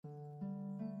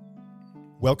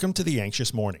Welcome to The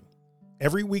Anxious Morning.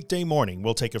 Every weekday morning,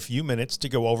 we'll take a few minutes to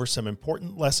go over some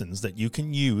important lessons that you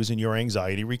can use in your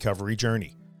anxiety recovery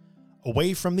journey.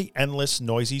 Away from the endless,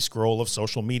 noisy scroll of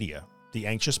social media, The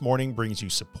Anxious Morning brings you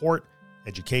support,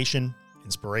 education,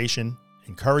 inspiration,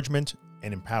 encouragement,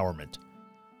 and empowerment.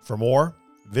 For more,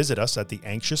 visit us at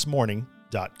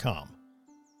theanxiousmorning.com.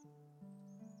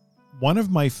 One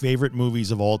of my favorite movies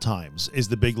of all times is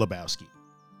The Big Lebowski.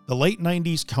 The late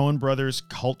 90s Coen Brothers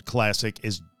cult classic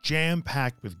is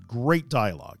jam-packed with great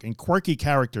dialogue and quirky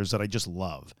characters that I just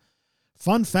love.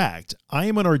 Fun fact, I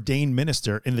am an ordained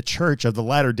minister in the Church of the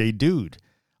Latter-day Dude.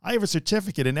 I have a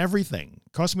certificate and everything.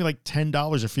 Cost me like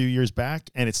 $10 a few years back,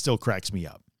 and it still cracks me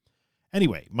up.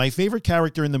 Anyway, my favorite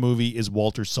character in the movie is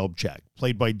Walter Sobchak,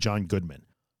 played by John Goodman.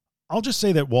 I'll just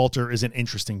say that Walter is an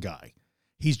interesting guy.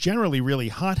 He's generally really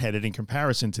hot-headed in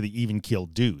comparison to the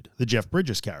even-keeled dude, the Jeff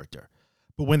Bridges character.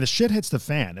 But when the shit hits the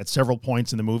fan at several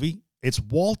points in the movie, it's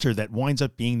Walter that winds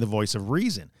up being the voice of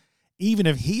reason, even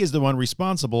if he is the one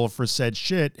responsible for said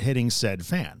shit hitting said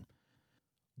fan.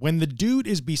 When the dude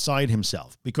is beside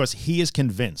himself because he is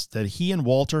convinced that he and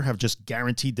Walter have just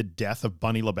guaranteed the death of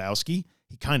Bunny Lebowski,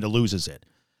 he kind of loses it.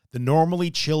 The normally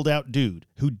chilled out dude,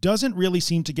 who doesn't really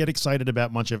seem to get excited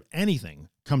about much of anything,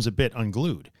 comes a bit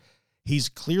unglued. He's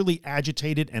clearly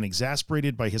agitated and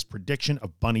exasperated by his prediction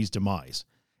of Bunny's demise.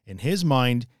 In his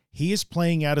mind, he is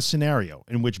playing out a scenario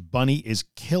in which Bunny is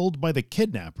killed by the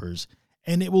kidnappers,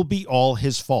 and it will be all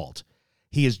his fault.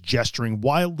 He is gesturing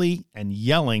wildly and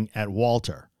yelling at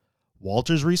Walter.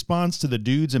 Walter's response to the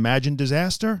dude's imagined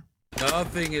disaster?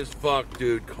 Nothing is fucked,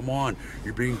 dude. Come on.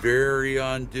 You're being very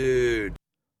undude.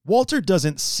 Walter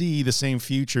doesn't see the same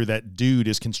future that dude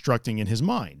is constructing in his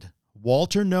mind.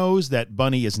 Walter knows that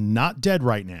Bunny is not dead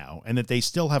right now and that they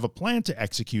still have a plan to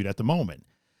execute at the moment.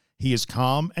 He is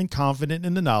calm and confident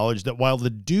in the knowledge that while the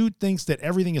dude thinks that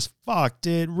everything is fucked,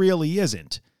 it really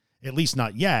isn't. At least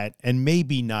not yet, and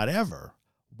maybe not ever.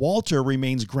 Walter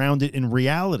remains grounded in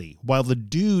reality, while the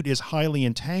dude is highly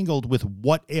entangled with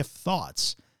what-if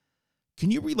thoughts.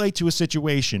 Can you relate to a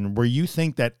situation where you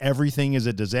think that everything is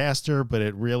a disaster, but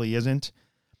it really isn't?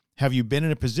 Have you been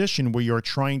in a position where you're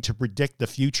trying to predict the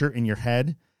future in your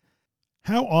head?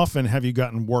 How often have you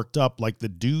gotten worked up like the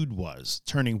dude was,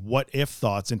 turning what-if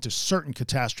thoughts into certain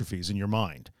catastrophes in your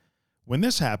mind? When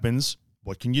this happens,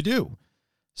 what can you do?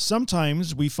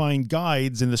 Sometimes we find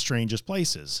guides in the strangest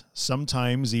places,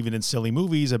 sometimes even in silly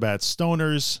movies about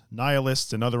stoners,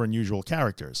 nihilists, and other unusual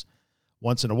characters.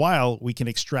 Once in a while, we can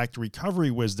extract recovery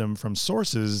wisdom from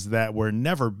sources that were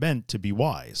never meant to be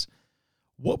wise.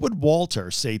 What would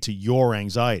Walter say to your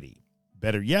anxiety?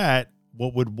 Better yet,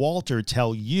 what would Walter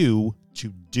tell you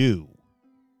to do?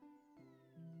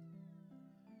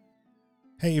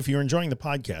 Hey, if you're enjoying the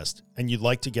podcast and you'd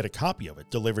like to get a copy of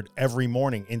it delivered every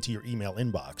morning into your email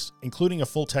inbox, including a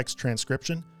full text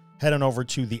transcription, head on over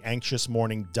to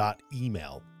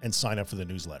theanxiousmorning.email and sign up for the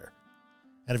newsletter.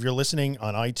 And if you're listening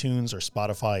on iTunes or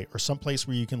Spotify or someplace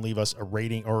where you can leave us a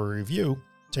rating or a review,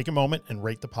 take a moment and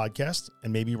rate the podcast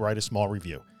and maybe write a small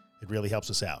review. It really helps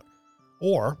us out.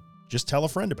 Or just tell a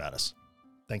friend about us.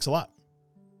 Thanks a lot.